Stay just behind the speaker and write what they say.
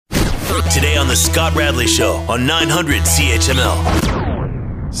Today on the Scott Radley Show on 900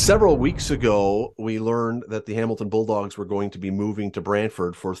 CHML. Several weeks ago, we learned that the Hamilton Bulldogs were going to be moving to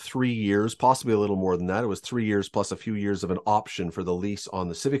Brantford for 3 years, possibly a little more than that. It was 3 years plus a few years of an option for the lease on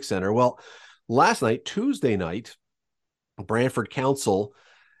the Civic Centre. Well, last night, Tuesday night, Brantford Council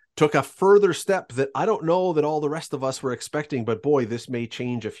took a further step that I don't know that all the rest of us were expecting, but boy, this may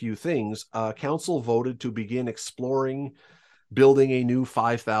change a few things. Council voted to begin exploring building a new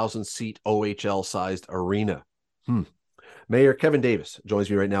 5,000-seat OHL-sized arena. Mayor Kevin Davis joins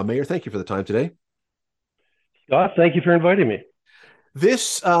me right now. Mayor, thank you for the time today. Scott, thank you for inviting me.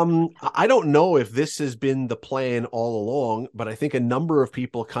 This, I don't know if this has been the plan all along, but I think a number of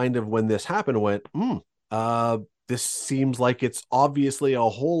people kind of, when this happened, went, this seems like it's obviously a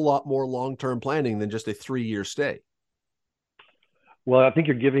whole lot more long-term planning than just a 3-year stay. Well, I think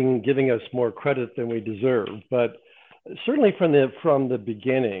you're giving us more credit than we deserve, but certainly from the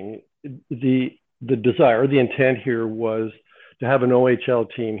beginning, the desire, the intent here was to have an OHL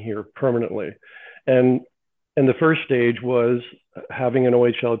team here permanently, and the first stage was having an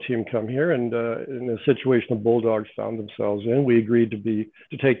OHL team come here, and in a situation the Bulldogs found themselves in, we agreed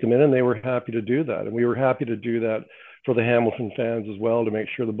to take them in, and they were happy to do that. And we were happy to do that for the Hamilton fans as well, to make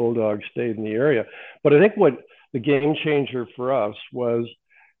sure the Bulldogs stayed in the area. But I think what the game changer for us was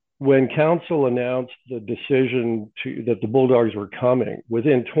when Council announced the decision that the Bulldogs were coming.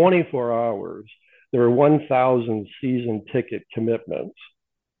 Within 24 hours, there were 1,000 season ticket commitments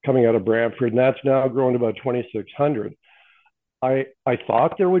coming out of Brantford, and that's now grown to about 2,600. I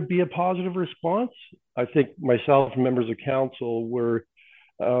thought there would be a positive response. I think myself and members of council were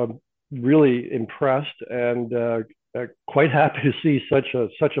really impressed and quite happy to see such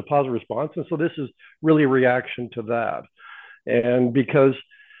a positive response. And so this is really a reaction to that. And because,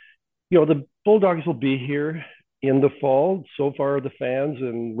 the Bulldogs will be here in the fall. So far, the fans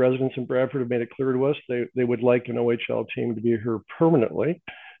and residents in Brantford have made it clear to us they would like an OHL team to be here permanently.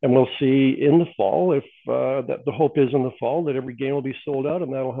 And we'll see in the fall if that the hope is in the fall that every game will be sold out,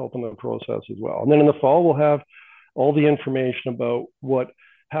 and that'll help in the process as well. And then in the fall, we'll have all the information about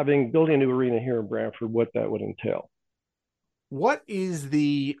building a new arena here in Brantford, what that would entail. What is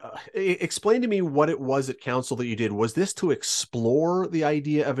explain to me what it was at council that you did. Was this to explore the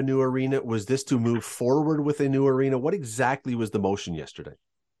idea of a new arena? Was this to move forward with a new arena? What exactly was the motion yesterday?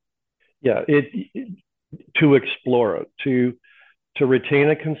 Yeah, to explore it, to retain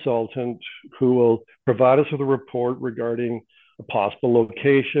a consultant who will provide us with a report regarding a possible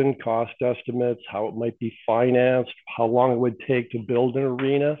location, cost estimates, how it might be financed, how long it would take to build an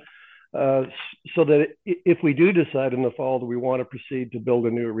arena, so that if we do decide in the fall that we want to proceed to build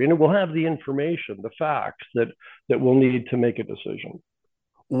a new arena, we'll have the information, the facts that we'll need to make a decision.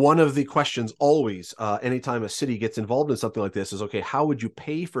 One of the questions always, anytime a city gets involved in something like this, is, okay, how would you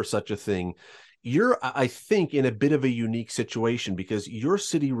pay for such a thing? You're, I think, in a bit of a unique situation because your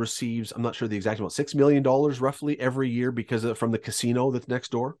city receives, I'm not sure the exact amount, $6 million roughly every year from the casino that's next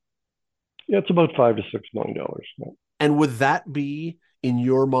door? Yeah, it's about $5 to $6 million. And would that be, in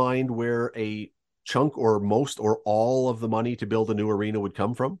your mind, where a chunk or most or all of the money to build a new arena would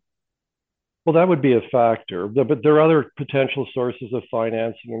come from? Well, that would be a factor, but there are other potential sources of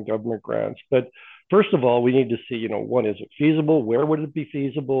financing and government grants. But first of all, we need to see, one, is it feasible? Where would it be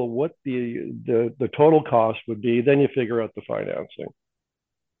feasible? What the total cost would be? Then you figure out the financing.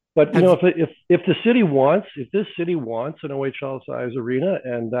 But if this city wants an OHL size arena,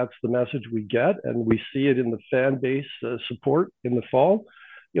 and that's the message we get, and we see it in the fan base support in the fall,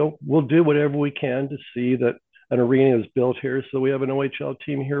 we'll do whatever we can to see that an arena is built here, so we have an OHL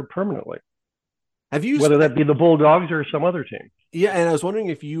team here permanently. Whether that be the Bulldogs or some other team. Yeah, and I was wondering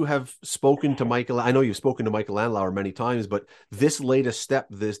if you have spoken to Michael. I know you've spoken to Michael Landlauer many times, but this latest step,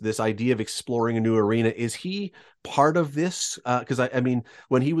 this idea of exploring a new arena, is he part of this? Because I mean,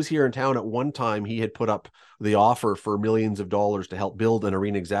 when he was here in town at one time, he had put up the offer for millions of dollars to help build an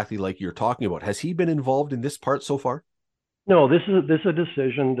arena exactly like you're talking about. Has he been involved in this part so far? No, this is a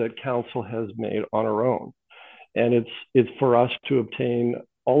decision that council has made on our own, and it's for us to obtain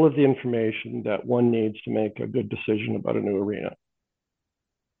all of the information that one needs to make a good decision about a new arena.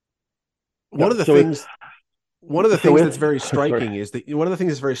 One of the things that's very striking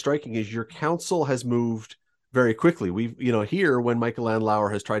is your council has moved very quickly. We've, here, when Michael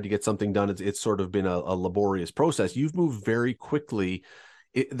Landlauer has tried to get something done, it's sort of been a laborious process. You've moved very quickly.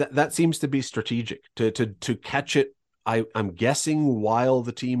 That seems to be strategic to catch it. I'm guessing while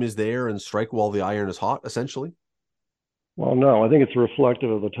the team is there and strike while the iron is hot, essentially. Well, no, I think it's reflective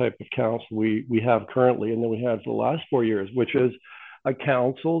of the type of council we have currently and that we had for the last 4 years, which is a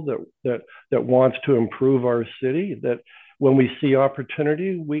council that wants to improve our city, that when we see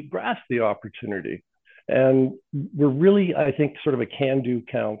opportunity, we grasp the opportunity. And we're really, I think, sort of a can-do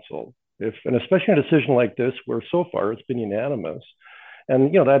council. And especially in a decision like this, where so far it's been unanimous.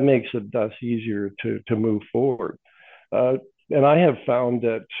 And, that makes it thus easier to move forward. And I have found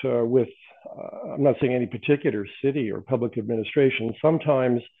that I'm not saying any particular city or public administration,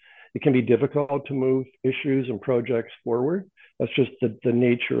 sometimes it can be difficult to move issues and projects forward. That's just the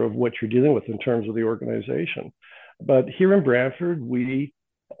nature of what you're dealing with in terms of the organization. But here in Brantford, we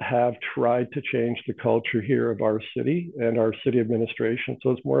have tried to change the culture here of our city and our city administration. So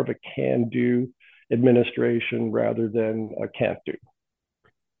it's more of a can-do administration rather than a can't-do.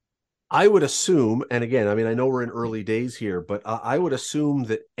 I would assume, and again, I mean, I know we're in early days here, but I would assume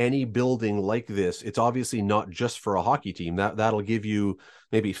that any building like this, it's obviously not just for a hockey team. That'll give you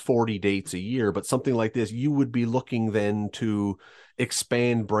maybe 40 dates a year, but something like this, you would be looking then to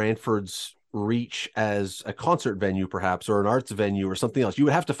expand Brantford's reach as a concert venue, perhaps, or an arts venue or something else. You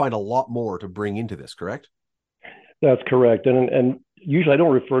would have to find a lot more to bring into this, correct? That's correct. And usually I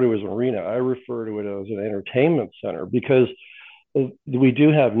don't refer to it as an arena. I refer to it as an entertainment center, because we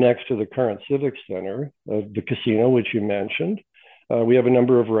do have, next to the current Civic Center, the casino, which you mentioned. We have a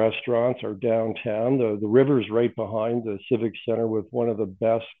number of restaurants, our downtown. The river is right behind the Civic Center with one of the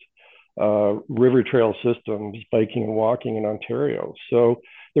best river trail systems, biking and walking in Ontario. So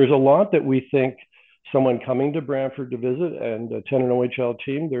there's a lot that we think someone coming to Brantford to visit and attend an OHL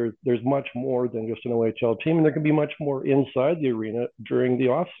team, there's much more than just an OHL team. And there can be much more inside the arena during the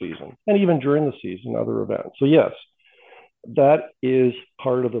off season and even during the season, other events. So yes, that is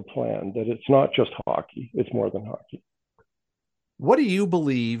part of the plan, that it's not just hockey, it's more than hockey. What do you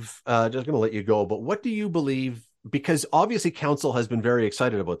believe, just going to let you go, but what do you believe, because obviously council has been very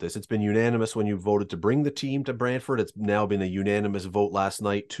excited about this. It's been unanimous when you voted to bring the team to Brantford. It's now been a unanimous vote last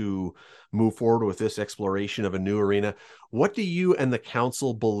night to move forward with this exploration of a new arena. What do you and the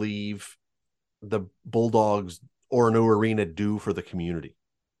council believe the Bulldogs or a new arena do for the community?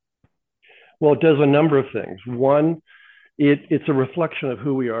 Well, it does a number of things. One, it's a reflection of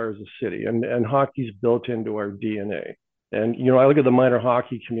who we are as a city, and hockey's built into our DNA. And, I look at the minor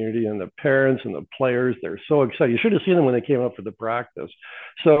hockey community and the parents and the players, they're so excited. You should have seen them when they came up for the practice.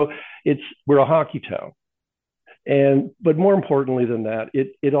 So we're a hockey town. But more importantly than that,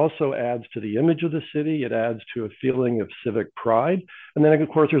 it also adds to the image of the city. It adds to a feeling of civic pride. And then, of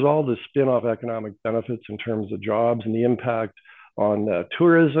course, there's all the spin-off economic benefits in terms of jobs and the impact on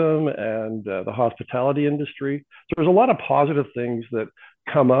tourism and the hospitality industry. So there's a lot of positive things that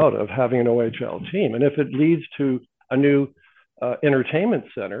come out of having an OHL team. And if it leads to a new entertainment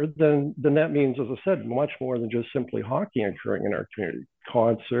center, then that means, as I said, much more than just simply hockey occurring in our community.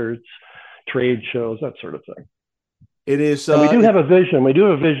 Concerts, trade shows, that sort of thing. It is. And we do have a vision. We do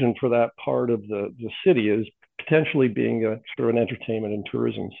have a vision for that part of the city, is potentially being a sort of an entertainment and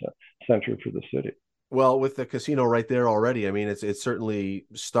tourism center for the city. Well, with the casino right there already, I mean, it's certainly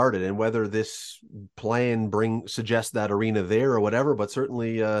started, and whether this plan suggests that arena there or whatever, but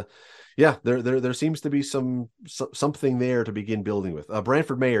certainly, there seems to be something there to begin building with.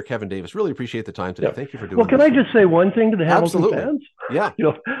 Brantford Mayor Kevin Davis, really appreciate the time today. Yeah. Thank you for doing. Well, can I just say one thing to the Hamilton Absolutely. Fans? Yeah.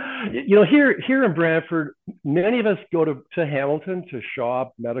 Here in Brantford, many of us go to Hamilton to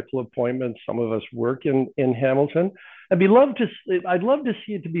shop, medical appointments. Some of us work in Hamilton. I'd love to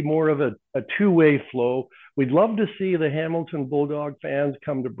see it to be more of a two-way flow. We'd love to see the Hamilton Bulldog fans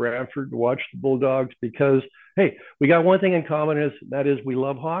come to Brantford to watch the Bulldogs, because, hey, we got one thing in common, that is we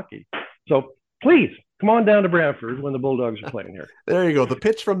love hockey. So please come on down to Brantford when the Bulldogs are playing here. There you go. The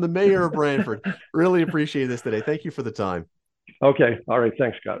pitch from the mayor of Brantford. Really appreciate this today. Thank you for the time. Okay. All right.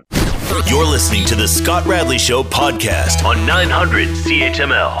 Thanks, Scott. You're listening to the Scott Radley Show podcast on 900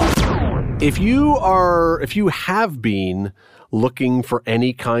 CHML. If you have been looking for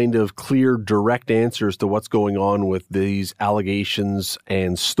any kind of clear, direct answers to what's going on with these allegations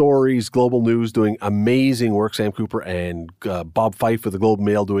and stories, Global News doing amazing work, Sam Cooper and Bob Fife of the Globe and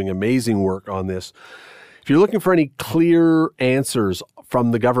Mail doing amazing work on this. If you're looking for any clear answers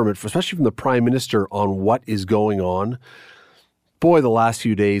from the government, especially from the Prime Minister, on what is going on, boy, the last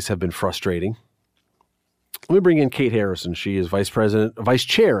few days have been frustrating. Let me bring in Kate Harrison. She is Vice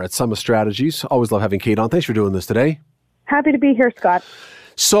Chair at Summa Strategies. Always love having Kate on. Thanks for doing this today. Happy to be here, Scott.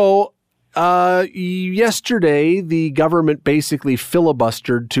 So yesterday, the government basically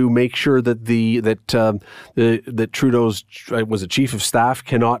filibustered to make sure that that Trudeau's chief of staff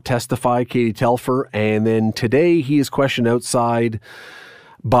cannot testify, Katie Telfer, and then today he is questioned outside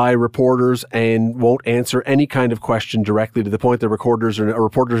by reporters and won't answer any kind of question directly, to the point that reporters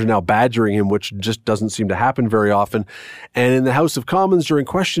are now badgering him, which just doesn't seem to happen very often. And in the House of Commons during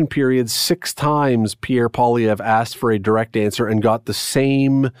question periods, 6 times Pierre Poilievre asked for a direct answer and got the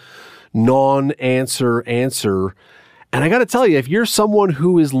same non-answer answer. And I got to tell you, if you're someone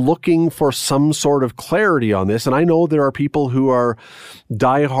who is looking for some sort of clarity on this, and I know there are people who are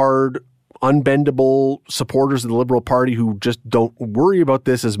diehard, unbendable supporters of the Liberal Party who just don't worry about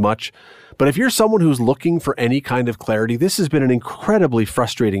this as much. But if you're someone who's looking for any kind of clarity, this has been an incredibly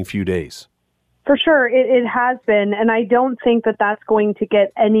frustrating few days. For sure, it has been. And I don't think that that's going to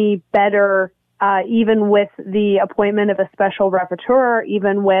get any better, even with the appointment of a special rapporteur,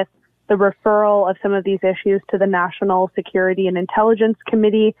 even with the referral of some of these issues to the National Security and Intelligence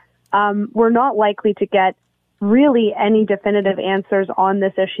Committee. We're not likely to get really any definitive answers on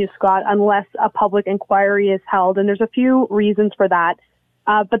this issue, Scott, unless a public inquiry is held. And there's a few reasons for that.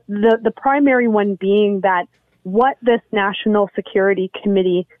 But the primary one being that what this National Security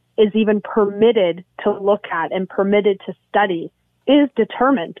Committee is even permitted to look at and permitted to study is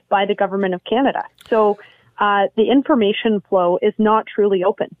determined by the Government of Canada. So the information flow is not truly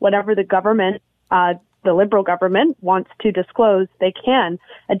open. Whatever the government, the Liberal government, wants to disclose, they can.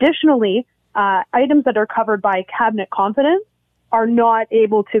 Additionally, items that are covered by cabinet confidence are not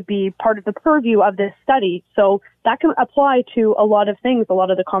able to be part of the purview of this study. So that can apply to a lot of things, a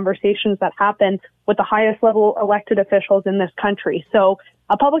lot of the conversations that happen with the highest level elected officials in this country. So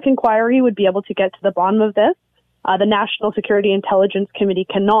a public inquiry would be able to get to the bottom of this. The National Security Intelligence Committee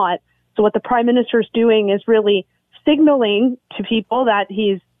cannot. So what the Prime Minister is doing is really signaling to people that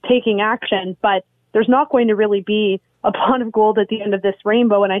he's taking action, but there's not going to really be a pot of gold at the end of this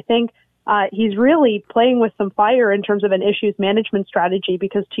rainbow. And I think he's really playing with some fire in terms of an issues management strategy,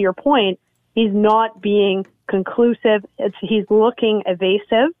 because to your point, he's not being conclusive. He's looking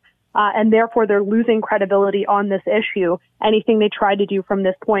evasive, and therefore they're losing credibility on this issue. Anything they try to do from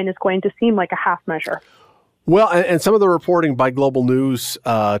this point is going to seem like a half measure. Well, and some of the reporting by Global News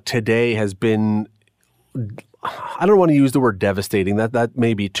today has been, I don't want to use the word devastating. That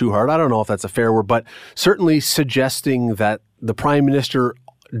may be too hard. I don't know if that's a fair word, but certainly suggesting that the Prime Minister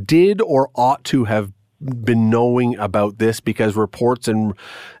did or ought to have been knowing about this, because reports and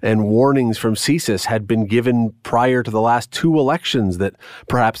warnings from CSIS had been given prior to the last 2 elections that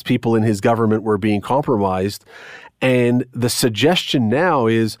perhaps people in his government were being compromised. And the suggestion now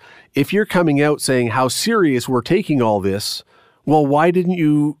is, if you're coming out saying how serious we're taking all this, well, why didn't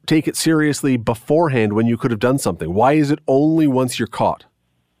you take it seriously beforehand when you could have done something? Why is it only once you're caught?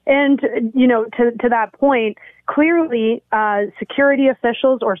 And, you know, to that point, clearly security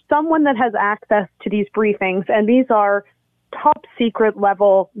officials or someone that has access to these briefings, and these are top secret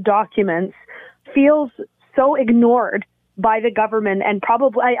level documents, feels so ignored by the government. And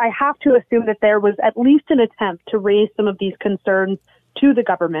probably, I have to assume that there was at least an attempt to raise some of these concerns to the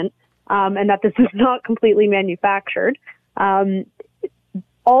government, and that this is not completely manufactured. All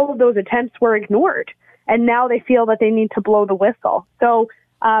of those attempts were ignored, and now they feel that they need to blow the whistle. So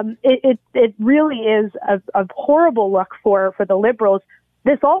it really is a horrible look for the Liberals.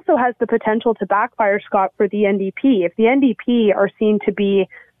 This also has the potential to backfire, Scott, for the NDP. If the NDP are seen to be,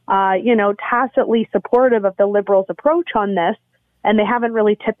 tacitly supportive of the Liberals' approach on this, and they haven't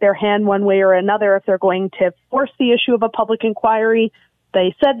really tipped their hand one way or another if they're going to force the issue of a public inquiry.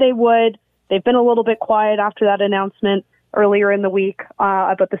 They said they would. They've been a little bit quiet after that announcement earlier in the week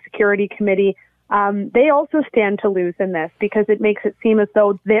about the Security Committee. They also stand to lose in this, because it makes it seem as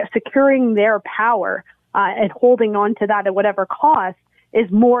though they're securing their power and holding on to that at whatever cost is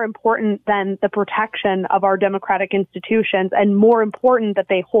more important than the protection of our democratic institutions, and more important that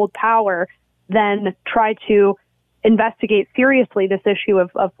they hold power than try to investigate seriously this issue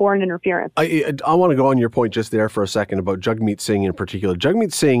of foreign interference. I want to go on your point just there for a second about Jagmeet Singh in particular.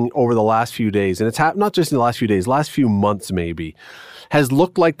 Jagmeet Singh, over the last few days, and it's not just in the last few days, last few months maybe, has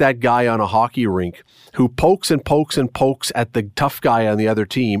looked like that guy on a hockey rink who pokes and pokes and pokes at the tough guy on the other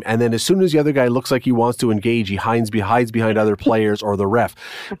team, and then as soon as the other guy looks like he wants to engage, he hides behind other players or the ref.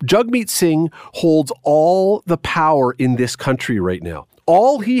 Jagmeet Singh holds all the power in this country right now.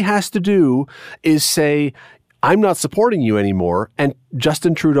 All he has to do is say, I'm not supporting you anymore, and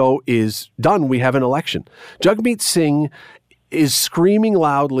Justin Trudeau is done. We have an election. Jagmeet Singh is screaming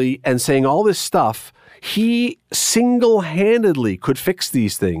loudly and saying all this stuff. He single-handedly could fix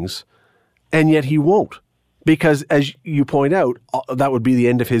these things, and yet he won't. Because, as you point out, that would be the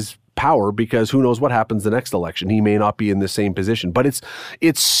end of his power, because who knows what happens the next election. He may not be in the same position. But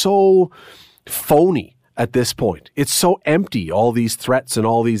it's so phony at this point. It's so empty, all these threats and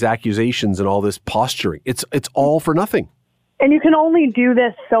all these accusations and all this posturing. It's all for nothing. And you can only do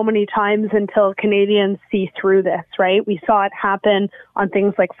this so many times until Canadians see through this, right? We saw it happen on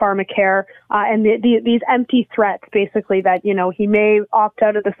things like pharmacare and these empty threats, basically, that, he may opt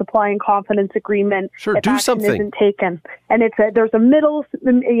out of the supply and confidence agreement Sure, if do action something. isn't taken. And there's a middle,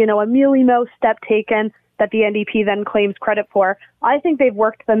 a mealy-mouthed step taken that the NDP then claims credit for. I think they've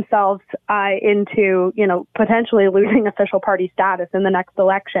worked themselves into, potentially losing official party status in the next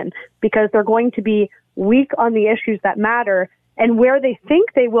election, because they're going to be weak on the issues that matter. And where they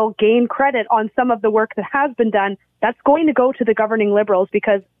think they will gain credit on some of the work that has been done, that's going to go to the governing Liberals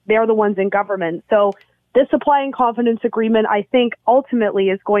because they're the ones in government. So this supply and confidence agreement, I think, ultimately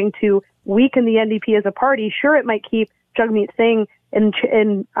is going to weaken the NDP as a party. Sure, it might keep Jagmeet Singh in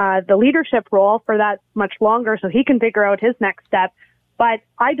the leadership role for that much longer so he can figure out his next step. But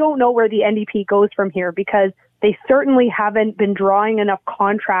I don't know where the NDP goes from here, because they certainly haven't been drawing enough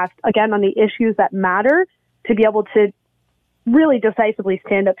contrast, again, on the issues that matter to be able to really decisively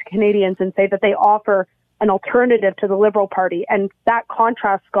stand up to Canadians and say that they offer an alternative to the Liberal Party. And that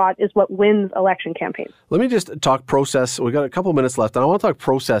contrast, Scott, is what wins election campaigns. Let me just talk process. We've got a couple minutes left, and I want to talk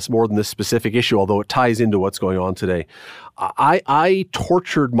process more than this specific issue, although it ties into what's going on today. I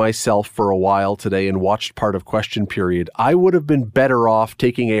tortured myself for a while today and watched part of Question Period. I would have been better off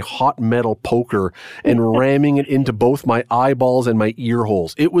taking a hot metal poker and ramming it into both my eyeballs and my ear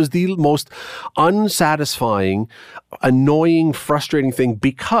holes. It was the most unsatisfying, annoying, frustrating thing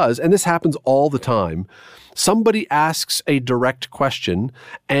because, and this happens all the time, somebody asks a direct question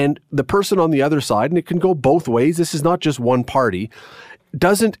and the person on the other side, and it can go both ways, this is not just one party,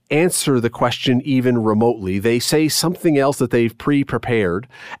 doesn't answer the question even remotely. They say something else that they've pre-prepared.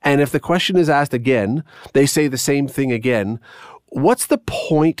 And if the question is asked again, they say the same thing again. What's the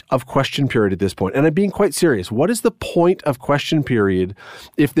point of Question Period at this point? And I'm being quite serious. What is the point of Question Period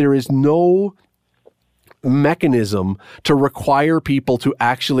if there is no mechanism to require people to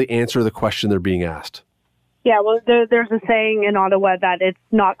actually answer the question they're being asked? Yeah, well, there's a saying in Ottawa that it's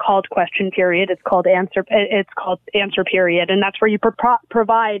not called Question Period; it's called answer. It's called Answer Period, and that's where you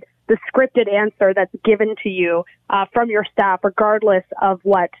provide the scripted answer that's given to you from your staff, regardless of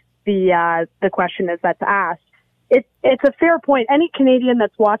what the question is that's asked. It's a fair point. Any Canadian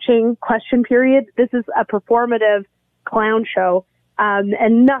that's watching Question Period, this is a performative clown show,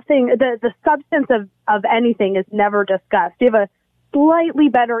 and nothing. The substance of anything is never discussed. You have a slightly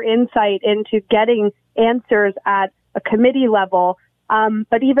better insight into getting answers at a committee level.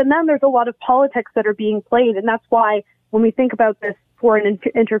 But even then, there's a lot of politics that are being played. And that's why when we think about this foreign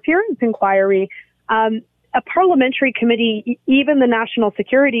interference inquiry, a parliamentary committee, even the National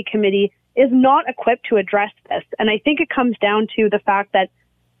Security Committee, is not equipped to address this. And I think it comes down to the fact that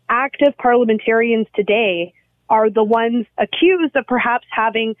active parliamentarians today are the ones accused of perhaps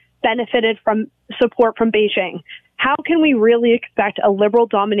having benefited from support from Beijing. How can we really expect a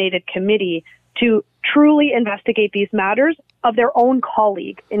Liberal-dominated committee to truly investigate these matters of their own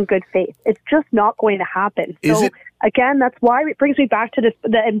colleague in good faith? It's just not going to happen. Again, that's why it brings me back to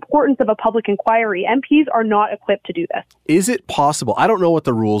the importance of a public inquiry. MPs are not equipped to do this. Is it possible? I don't know what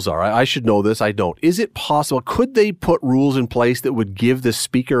the rules are. I should know this. I don't. Is it possible? Could they put rules in place that would give the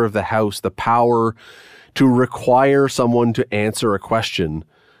Speaker of the House the power to require someone to answer a question?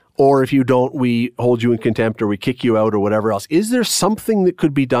 Or if you don't, we hold you in contempt or we kick you out or whatever else. Is there something that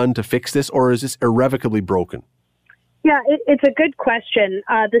could be done to fix this, or is this irrevocably broken? Yeah, it's a good question.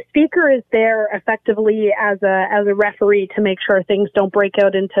 The Speaker is there effectively as a referee to make sure things don't break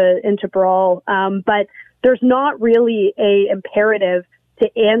out into brawl. But there's not really a imperative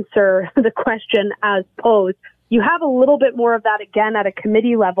to answer the question as posed. You have a little bit more of that again at a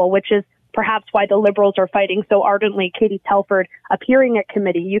committee level, which is perhaps why the Liberals are fighting so ardently Katie Telford appearing at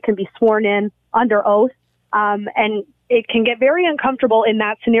committee. You can be sworn in under oath, and it can get very uncomfortable in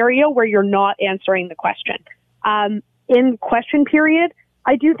that scenario where you're not answering the question. In Question Period,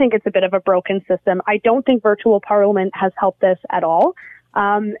 I do think it's a bit of a broken system. I don't think virtual parliament has helped this at all,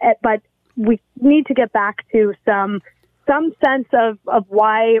 but we need to get back to some sense of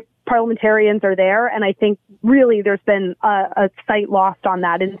why parliamentarians are there, and I think really there's been a sight lost on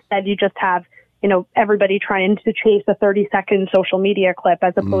that. Instead, you just have everybody trying to chase a 30-second social media clip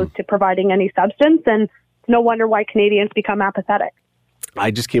as opposed to providing any substance, and no wonder why Canadians become apathetic. I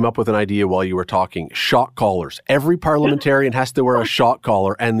just came up with an idea while you were talking. Shock collars. Every parliamentarian has to wear a shock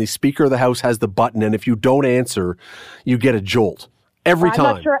collar, and the Speaker of the House has the button, and if you don't answer, you get a jolt. Every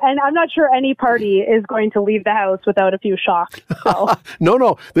time. I'm not sure any party is going to leave the house without a few shocks. So.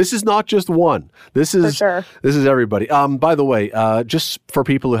 No. This is not just one. This is For sure. This is everybody. By the way, just for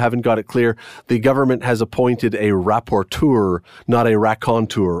people who haven't got it clear, the government has appointed a rapporteur, not a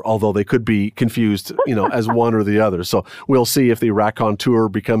raconteur, although they could be confused, as one or the other. So we'll see if the raconteur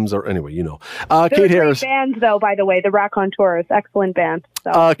becomes, or anyway, Kate Harris. Band, though, by the way, the raconteurs, excellent band.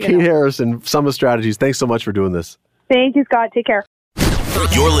 So, Kate Harris and Summa Strategies. Thanks so much for doing this. Thank you, Scott. Take care.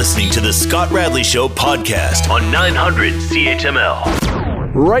 You're listening to the Scott Radley Show podcast on 900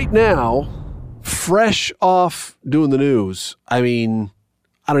 CHML. Right now, fresh off doing the news, I don't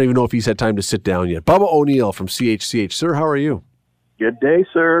even know if he's had time to sit down yet. Bubba O'Neil from CHCH. Sir, how are you? Good day,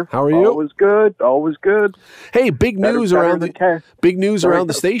 sir. How are you? Always good. Always good. Hey, big news around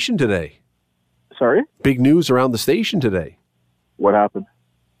the station today. Sorry? Big news around the station today. What happened?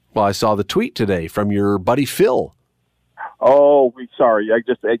 Well, I saw the tweet today from your buddy Phil. Oh, sorry.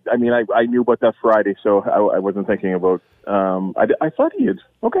 I knew about that Friday, so I wasn't thinking about. I thought he did.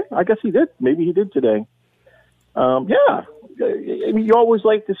 Okay, I guess he did. Maybe he did today. Yeah. You always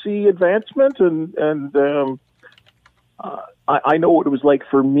like to see advancement, and I know what it was like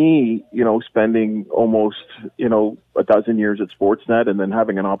for me. Spending almost a dozen years at Sportsnet, and then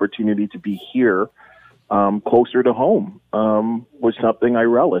having an opportunity to be here, closer to home, was something I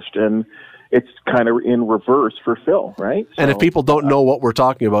relished, and it's kind of in reverse for Phil, right? And if people don't know what we're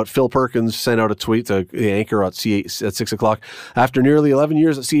talking about, Phil Perkins sent out a tweet to the anchor at 6 o'clock. After nearly 11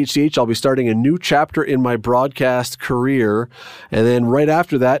 years at CHCH, I'll be starting a new chapter in my broadcast career. And then right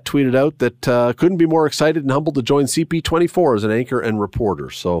after that, tweeted out that couldn't be more excited and humbled to join CP24 as an anchor and reporter.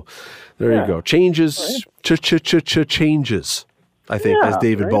 So there you go. Changes, changes. I think, as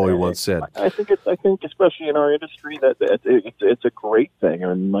David Bowie once said. I think especially in our industry that it's a great thing,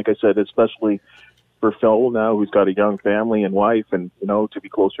 and like I said, especially for Phil now, who's got a young family and wife, and to be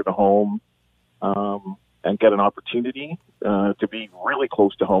closer to home, and get an opportunity to be really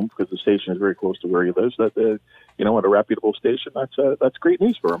close to home because the station is very close to where he lives. That at a reputable station, that's great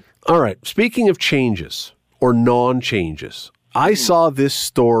news for him. All right. Speaking of changes or non-changes. I saw this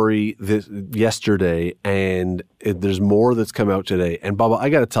story yesterday, and there's more that's come out today. And Bubba, I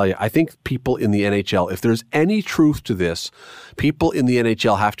got to tell you, I think people in the NHL, if there's any truth to this, people in the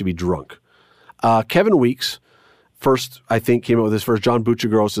NHL have to be drunk. Kevin Weeks, first, I think, came out with this first. John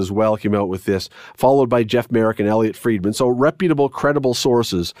Buccigross as well came out with this, followed by Jeff Merrick and Elliot Friedman. So reputable, credible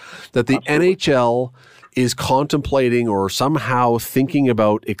sources that the NHL is contemplating or somehow thinking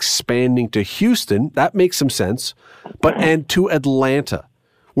about expanding to Houston. That makes some sense. And to Atlanta,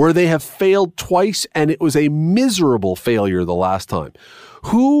 where they have failed twice, and it was a miserable failure the last time.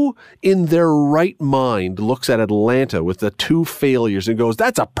 Who in their right mind looks at Atlanta with the two failures and goes,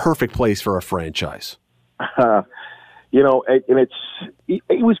 that's a perfect place for a franchise? And it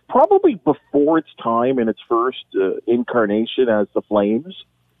was probably before its time in its first incarnation as the Flames.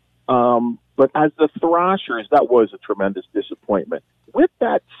 But as the Thrashers, that was a tremendous disappointment. With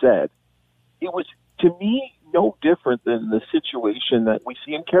that said, it was, to me, no different than the situation that we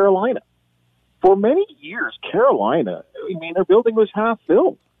see in Carolina. For many years, Carolina, their building was half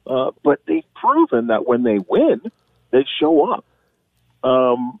filled. But they've proven that when they win, they show up,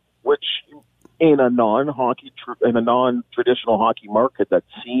 which in a non-traditional hockey market, that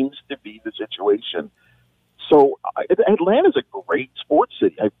seems to be the situation. So Atlanta's a great sports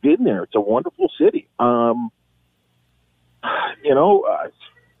city. I've been there. It's a wonderful city.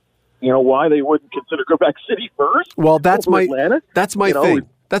 Why they wouldn't consider Quebec City first? Well, that's my Atlanta? That's my thing.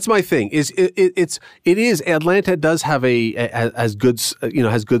 That's my thing. It is Atlanta does have has good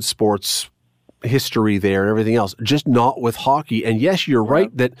sports history there and everything else, just not with hockey. And yes, you're right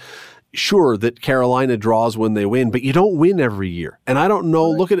that. Sure, that Carolina draws when they win, but you don't win every year. And I don't know,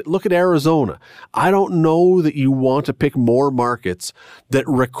 look at Arizona. I don't know that you want to pick more markets that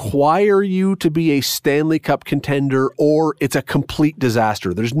require you to be a Stanley Cup contender or it's a complete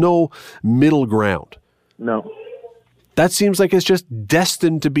disaster. There's no middle ground. No. That seems like it's just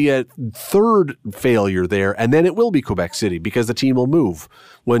destined to be a third failure there, and then it will be Quebec City because the team will move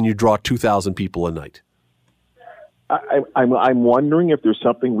when you draw 2,000 people a night. I'm wondering if there's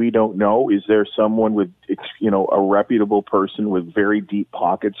something we don't know. Is there someone with, a reputable person with very deep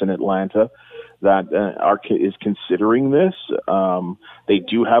pockets in Atlanta that is considering this? They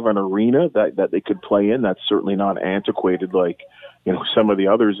do have an arena that they could play in. That's certainly not antiquated like, some of the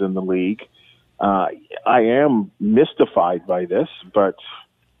others in the league. I am mystified by this, but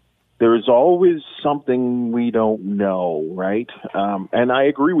there's always something we don't know, right? And I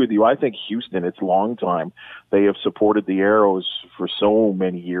agree with you. I think Houston, it's a long time. They have supported the Arrows for so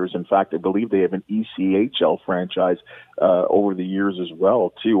many years. In fact, I believe they have an ECHL franchise over the years as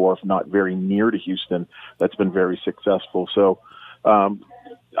well, too, or if not very near to Houston, that's been very successful. So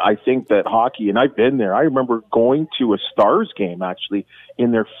I think that hockey, and I've been there. I remember going to a Stars game, actually,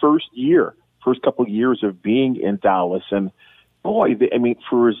 in their first couple of years of being in Dallas, and boy,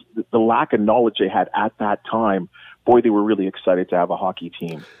 for the lack of knowledge they had at that time, boy, they were really excited to have a hockey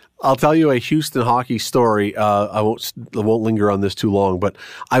team. I'll tell you a Houston hockey story. I won't linger on this too long, but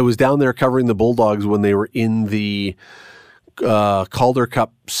I was down there covering the Bulldogs when they were in the Calder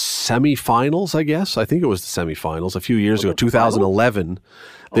Cup semifinals, I guess. I think it was the semifinals a few years ago, 2011.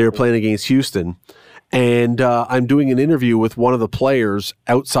 They were playing against Houston. And I'm doing an interview with one of the players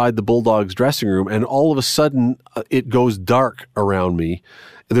outside the Bulldogs dressing room, and all of a sudden it goes dark around me.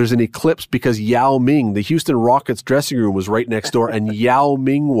 There's an eclipse because Yao Ming, the Houston Rockets dressing room, was right next door, and Yao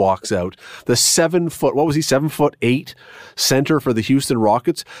Ming walks out. The 7'8" center for the Houston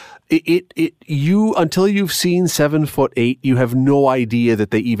Rockets. You until you've seen 7'8", you have no idea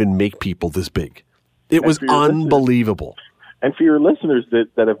that they even make people this big. It was unbelievable. And for your listeners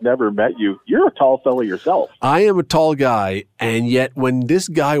that have never met you, you're a tall fella yourself. I am a tall guy, and yet when this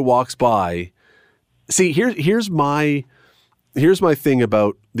guy walks by, see, here's my thing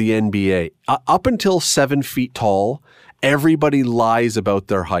about the NBA. Up until 7 feet tall, everybody lies about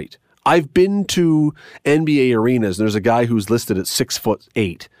their height. I've been to NBA arenas, and there's a guy who's listed at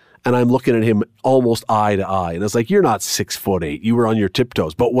 6'8", and I'm looking at him almost eye to eye. And it's like, you're not 6'8". You were on your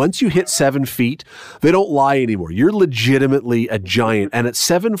tiptoes. But once you hit 7 feet, they don't lie anymore. You're legitimately a giant. And at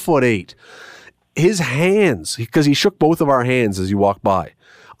 7'8", his hands, because he shook both of our hands as you walked by,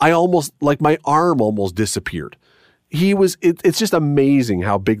 my arm almost disappeared. It's just amazing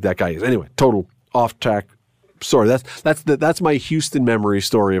how big that guy is. Anyway, total off track. Sorry, that's my Houston memory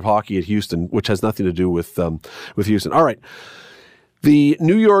story of hockey at Houston, which has nothing to do with Houston. All right. The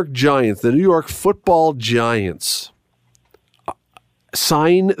New York Giants, the New York Football Giants,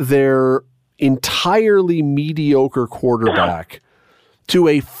 sign their entirely mediocre quarterback to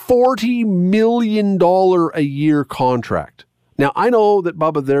a $40 million a year contract. Now, I know that,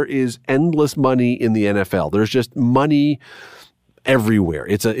 Bubba, there is endless money in the NFL. There's just money everywhere.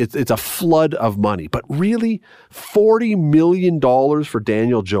 It's a flood of money. But really, $40 million for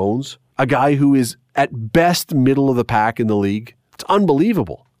Daniel Jones, a guy who is at best middle of the pack in the league? It's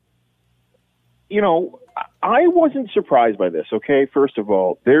unbelievable. I wasn't surprised by this, okay? First of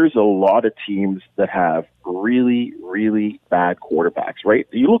all, there's a lot of teams that have really, really bad quarterbacks, right?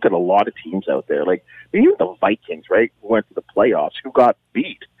 You look at a lot of teams out there, like even the Vikings, right, who went to the playoffs, who got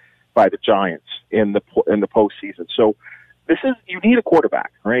beat by the Giants in the postseason. So you need a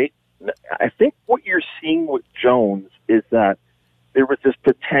quarterback, right? I think what you're seeing with Jones is that there was this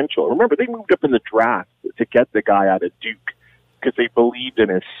potential. Remember, they moved up in the draft to get the guy out of Duke because they believed in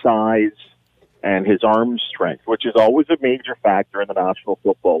his size and his arm strength, which is always a major factor in the National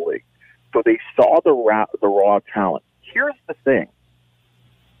Football League. So they saw the raw talent. Here's the thing.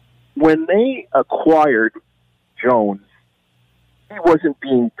 When they acquired Jones, he wasn't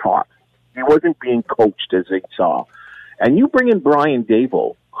being taught. He wasn't being coached, as they saw. And you bring in Brian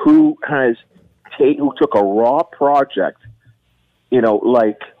Dable, who took a raw project,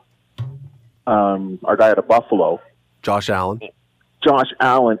 like our guy out of Buffalo, Josh Allen,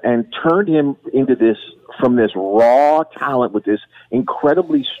 and turned him from this raw talent with this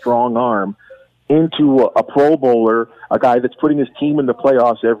incredibly strong arm into a Pro Bowler, a guy that's putting his team in the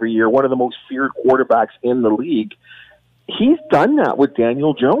playoffs every year, one of the most feared quarterbacks in the league. He's done that with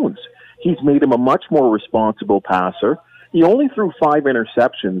Daniel Jones. He's made him a much more responsible passer. He only threw 5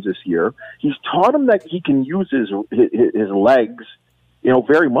 interceptions this year. He's taught him that he can use his legs,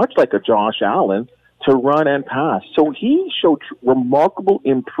 very much like a Josh Allen, to run and pass. So he showed remarkable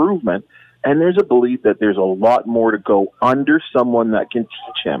improvement, and there's a belief that there's a lot more to go under someone that can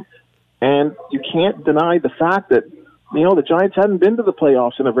teach him. And you can't deny the fact that, the Giants hadn't been to the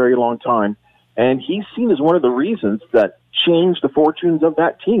playoffs in a very long time, and he's seen as one of the reasons that changed the fortunes of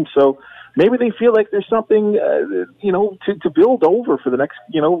that team. So maybe they feel like there's something, to build over for the next,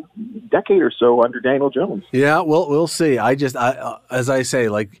 decade or so under Daniel Jones. Yeah, well, we'll see. As I say,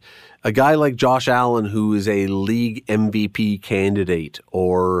 like a guy like Josh Allen, who is a league MVP candidate,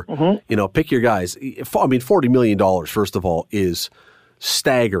 or, pick your guys. I mean, $40 million, first of all, is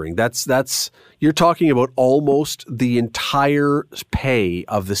staggering. That's you're talking about almost the entire pay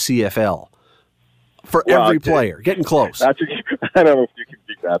of the CFL for every player. Getting close. I don't know if you can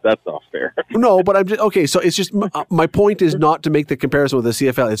be that. That's not fair. No, but I'm just okay. So it's just my point is not to make the comparison with the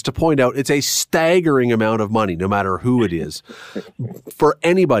CFL. It's to point out it's a staggering amount of money, no matter who it is, for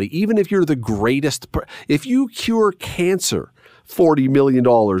anybody. Even if you're the greatest, if you cure cancer, $40 million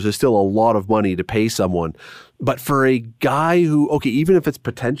is still a lot of money to pay someone. But for a guy who, okay, even if it's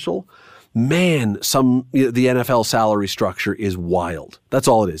potential, man, the NFL salary structure is wild. That's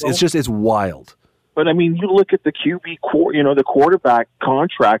all it is. It's wild. But I mean, you look at the the quarterback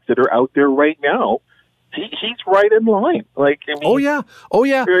contracts that are out there right now. He's right in line. Like, I mean, oh yeah.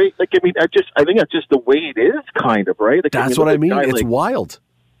 Right? Like, I mean, I think that's just the way it is, kind of, right? Like, that's what I mean. It's wild.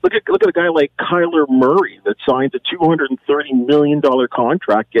 Look at a guy like Kyler Murray that signs a $230 million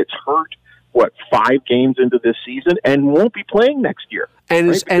contract, gets hurt, 5 games into this season, and won't be playing next year, and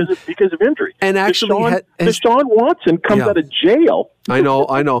right? because of injury. And actually, Deshaun Watson comes out of jail. I know,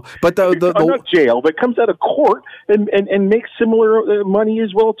 but not jail, but comes out of court and makes similar money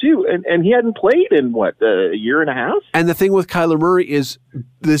as well too. And he hadn't played in a year and a half. And the thing with Kyler Murray is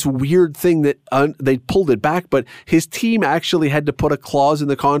this weird thing that they pulled it back, but his team actually had to put a clause in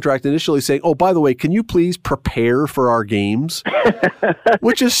the contract initially saying, "Oh, by the way, can you please prepare for our games?"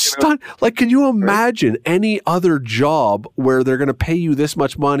 Which is stunning. Like, can you imagine any other job where they're going to pay you this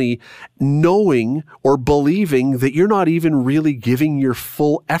much money, knowing or believing that you're not even really giving your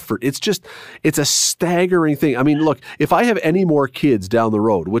full effort? It's a staggering thing. I mean, look, if I have any more kids down the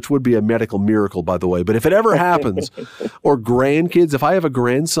road, which would be a medical miracle, by the way, but if it ever happens, or grandkids, if I have a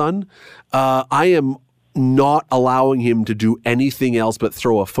grandson, I am not allowing him to do anything else but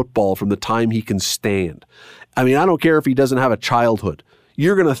throw a football from the time he can stand. I mean, I don't care if he doesn't have a childhood.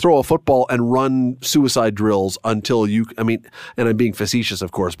 You're going to throw a football and run suicide drills until and I'm being facetious,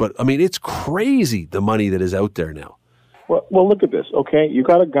 of course, but I mean, it's crazy the money that is out there now. Well, look at this. Okay, you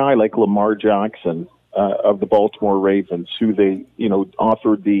got a guy like Lamar Jackson of the Baltimore Ravens, who they,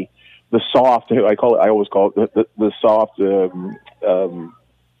 offered the soft. I always call it the soft, the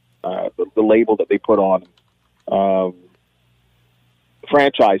label that they put on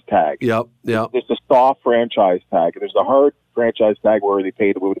franchise tag. Yep. There's the soft franchise tag, and there's the hard franchise tag where we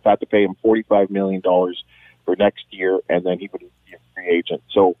would have had to pay him $45 million for next year, and then he would be a free agent.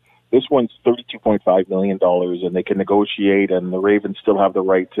 So this one's $32.5 million, and they can negotiate, and the Ravens still have the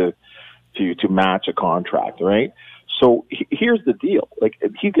right to match a contract, right? So here's the deal. Like,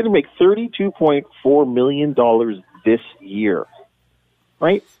 he's going to make $32.4 million this year,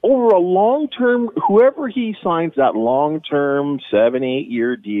 right? Over a long-term, whoever he signs that long-term 7-8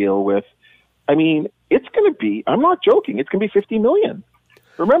 year deal with, I mean, it's going to be, I'm not joking, it's going to be $50 million.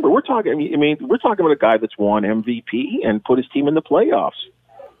 Remember, we're talking about a guy that's won MVP and put his team in the playoffs.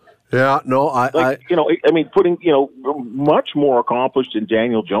 Yeah, no, putting, much more accomplished than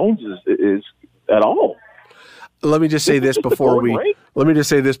Daniel Jones is at all. Let me just say this before we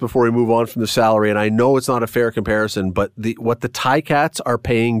move on from the salary, and I know it's not a fair comparison, but what the Ticats are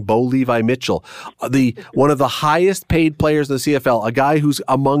paying Bo Levi Mitchell, one of the highest paid players in the CFL, a guy who's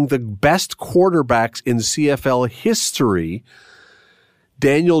among the best quarterbacks in CFL history,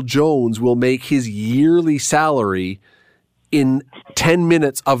 Daniel Jones will make his yearly salary in 10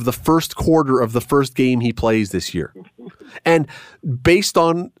 minutes of the first quarter of the first game he plays this year. And based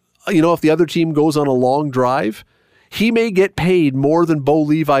on, if the other team goes on a long drive, he may get paid more than Bo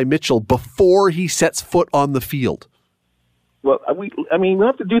Levi Mitchell before he sets foot on the field. Well, we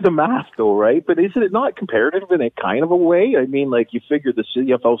have to do the math, though, right? But isn't it not comparative in a kind of a way? I mean, like, you figure the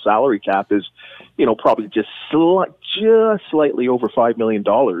CFL salary cap is, probably just slightly over $5 million.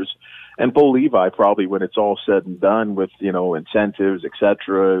 And Bo Levi, probably when it's all said and done with, incentives, et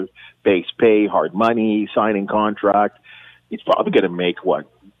cetera, base pay, hard money, signing contract, he's probably going to make,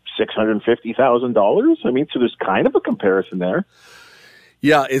 $650,000? I mean, so there's kind of a comparison there.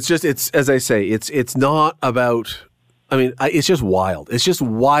 Yeah, it's as I say, it's not about, it's just wild. It's just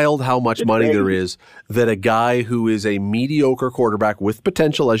wild how much money there is that a guy who is a mediocre quarterback with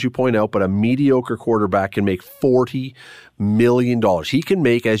potential, as you point out, but a mediocre quarterback can make $40 million. He can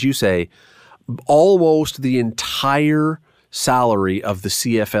make, as you say, almost the entire salary of the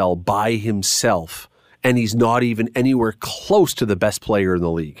CFL by himself, and he's not even anywhere close to the best player in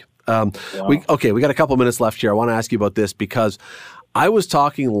the league. We got a couple minutes left here. I want to ask you about this because I was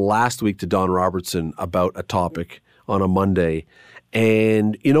talking last week to Don Robertson about a topic on a Monday,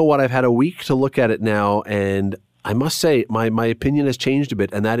 and you know what? I've had a week to look at it now, and I must say my opinion has changed a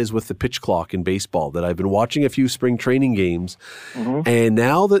bit, and that is with the pitch clock in baseball. That I've been watching a few spring training games, and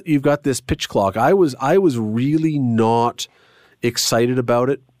now that you've got this pitch clock, I was really not excited about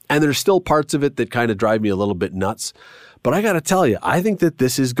it. And there's still parts of it that kind of drive me a little bit nuts. But I got to tell you, I think that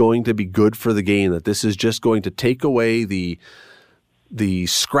this is going to be good for the game, that this is just going to take away the the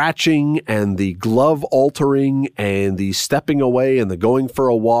scratching and the glove altering and the stepping away and the going for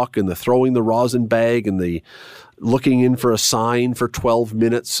a walk and the throwing the rosin bag and the looking in for a sign for 12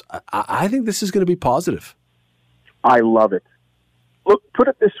 minutes, I think this is going to be positive. I love it. Look, put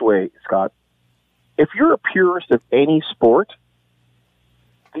it this way, Scott. If you're a purist of any sport,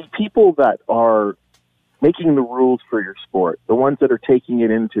 the people that are making the rules for your sport, the ones that are taking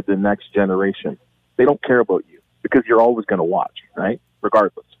it into the next generation, they don't care about you because you're always going to watch, right?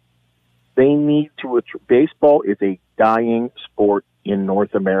 Regardless. They need to, baseball is a dying sport in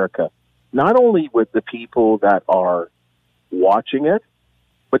North America, not only with the people that are watching it,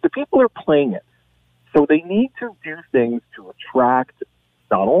 but the people who are playing it. So they need to do things to attract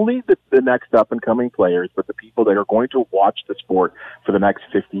not only the next up-and-coming players, but the people that are going to watch the sport for the next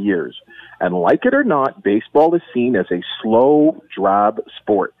 50 years. And like it or not, baseball is seen as a slow, drab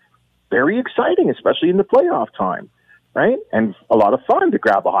sport. Very exciting, especially in the playoff time, right? And a lot of fun to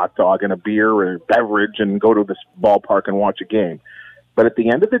grab a hot dog and a beer or a beverage and go to the ballpark and watch a game. But at the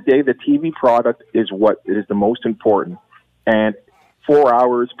end of the day, the TV product is what is the most important. And 4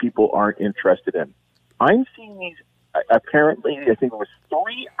 hours people aren't interested in. I'm seeing these, apparently, I think it was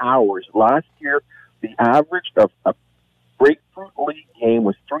 3 hours. Last year, the average of a Grapefruit League game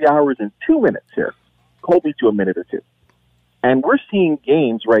was 3 hours and 2 minutes here. Hold me to a minute or two. And we're seeing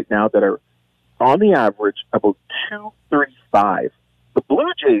games right now that are, on the average, about 2:35. The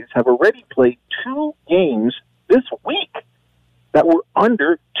Blue Jays have already played 2 games this week that were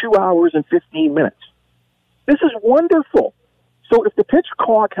under 2 hours and 15 minutes. This is wonderful. So if the pitch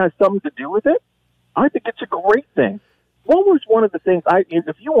clock has something to do with it, I think it's a great thing. What was one of the things,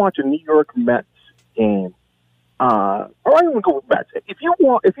 if you watch a New York Mets game, or I don't even go with Mets, if you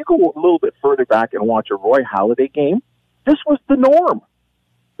go a little bit further back and watch a Roy Halladay game, this was the norm.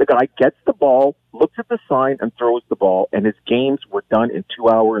 The guy gets the ball, looks at the sign, and throws the ball, and his games were done in 2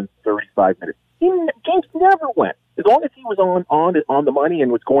 hours and 35 minutes. Games never went. As long as he was on the money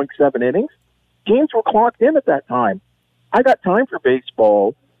and was going 7 innings, games were clocked in at that time. I got time for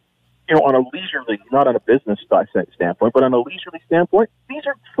baseball, on a leisurely, not on a business standpoint, but on a leisurely standpoint. These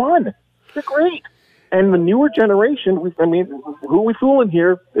are fun. They're great. And the newer generation, who are we fooling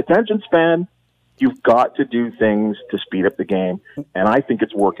here? Attention span. You've got to do things to speed up the game, and I think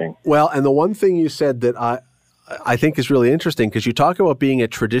it's working. Well, and the one thing you said that I think is really interesting, because you talk about being a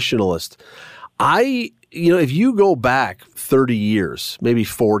traditionalist. If you go back 30 years, maybe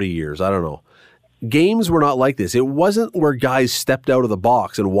 40 years, I don't know, games were not like this. It wasn't where guys stepped out of the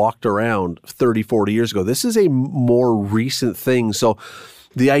box and walked around 30, 40 years ago. This is a more recent thing. So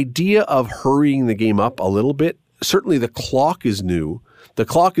the idea of hurrying the game up a little bit, certainly the clock is new. The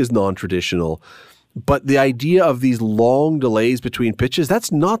clock is non-traditional. But the idea of these long delays between pitches,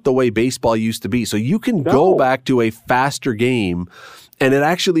 that's not the way baseball used to be. So you can go back to a faster game, and it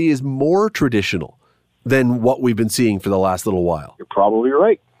actually is more traditional than what we've been seeing for the last little while. You're probably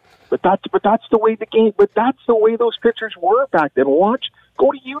right. But that's the way the game. But that's the way those pitchers were back then. Go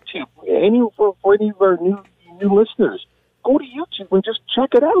to YouTube. For any of our new listeners, go to YouTube and just check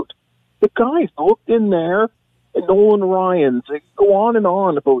it out. The guys looked in there, and Nolan Ryan's. They go on and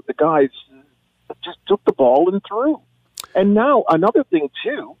on about the guys that just took the ball and threw. And now another thing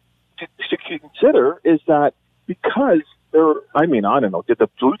too to consider is that because I don't know. Did the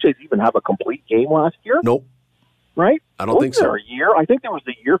Blue Jays even have a complete game last year? Nope. Right? I don't think so. There a year? I think there was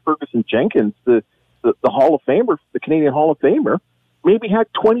the year Ferguson Jenkins, the Hall of Famer, the Canadian Hall of Famer, maybe had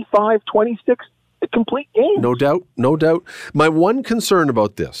 25, 26 complete games. No doubt. My one concern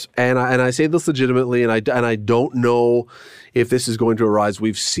about this, and I say this legitimately, and I don't know if this is going to arise.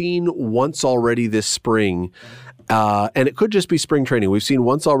 We've seen once already this spring, and it could just be spring training. We've seen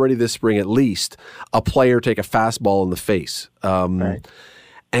once already this spring, at least, a player take a fastball in the face. Right.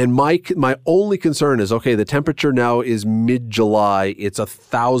 And my only concern is, okay, the temperature now is mid-July. It's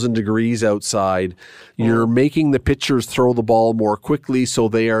 1,000 degrees outside. You're making the pitchers throw the ball more quickly so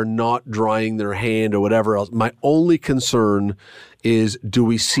they are not drying their hand or whatever else. My only concern is, do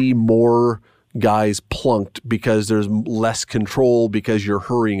we see more guys plunked because there's less control because you're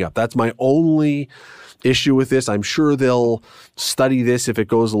hurrying up? That's my only issue with this. I'm sure they'll study this if it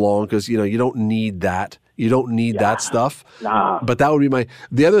goes along, because, you don't need that. You don't need that stuff. Nah. But that would be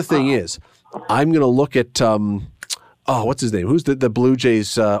the other thing is, I'm going to look at, what's his name? Who's the Blue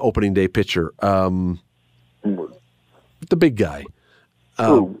Jays opening day pitcher? The big guy.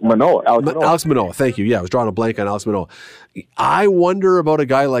 Manoah. Alex Manoah. Thank you. Yeah, I was drawing a blank on Alex Manoah. I wonder about a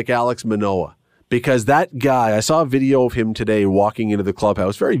guy like Alex Manoah, because that guy, I saw a video of him today walking into the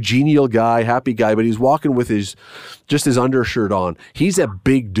clubhouse. Very genial guy, happy guy, but he's walking with his undershirt on. He's a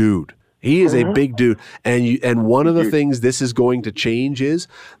big dude. He is a big dude, and one of the things this is going to change is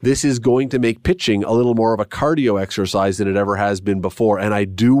this is going to make pitching a little more of a cardio exercise than it ever has been before. And I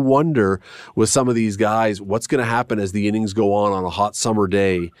do wonder with some of these guys what's going to happen as the innings go on a hot summer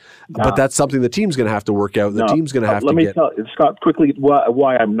day. But that's something the team's going to have to work out. The team's going to have to get. Let me tell Scott quickly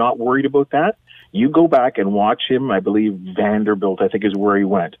why I'm not worried about that. You go back and watch him. I believe Vanderbilt, I think, is where he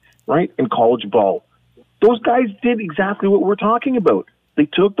went, right, in college ball. Those guys did exactly what we're talking about. They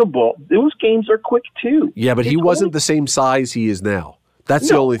took the ball. Those games are quick too. Yeah, but he wasn't the same size he is now. That's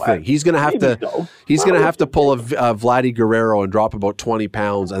the only thing. He's going to have to. He's going to have to pull a Vladdy Guerrero and drop about 20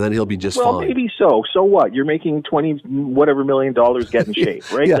 pounds, and then he'll be just fine. Well, maybe so. So what? You're making $20 million getting shape,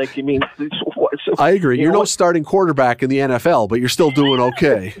 right? Yeah. Like, I mean, so, I agree. You're no starting quarterback in the NFL, but you're still doing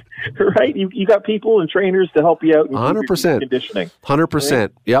okay. Right? You got people and trainers to help you out. 100% conditioning. 100%.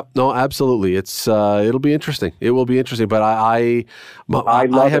 Right? Yep. No, absolutely. It's it'll be interesting. It will be interesting. But I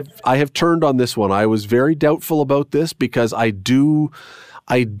have turned on this one. I was very doubtful about this because I do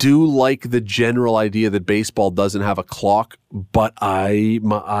like the general idea that baseball doesn't have a clock, but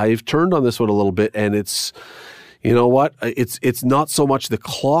I've turned on this one a little bit, and it's, you know what? It's not so much the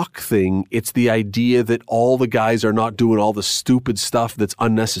clock thing, it's the idea that all the guys are not doing all the stupid stuff that's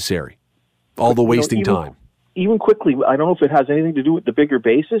unnecessary, all the wasting time. Even quickly, I don't know if it has anything to do with the bigger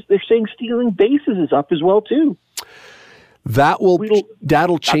bases. They're saying stealing bases is up as well too.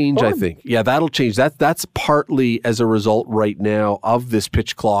 That'll change, I think. Yeah, that'll change. That's partly as a result right now of this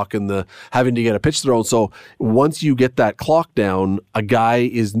pitch clock and the having to get a pitch thrown. So once you get that clock down, a guy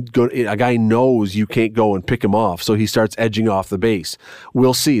knows you can't go and pick him off, so he starts edging off the base.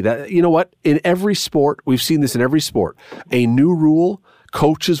 We'll see that. You know what? In every sport, we've seen this in every sport. A new rule,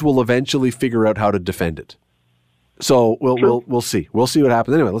 coaches will eventually figure out how to defend it. So we'll see. We'll see what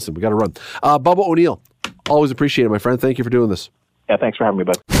happens. Anyway, listen, we got to run. Bubba O'Neil. Always appreciate it, my friend. Thank you for doing this. Yeah, thanks for having me,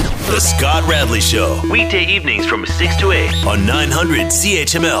 bud. The Scott Radley Show. Weekday evenings from 6 to 8 on 900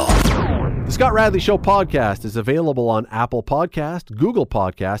 CHML. The Scott Radley Show podcast is available on Apple Podcast, Google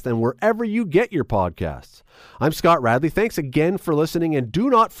Podcast, and wherever you get your podcasts. I'm Scott Radley. Thanks again for listening, and do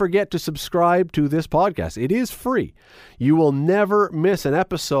not forget to subscribe to this podcast. It is free. You will never miss an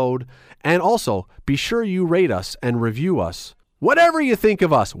episode, and also be sure you rate us and review us. Whatever you think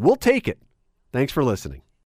of us, we'll take it. Thanks for listening.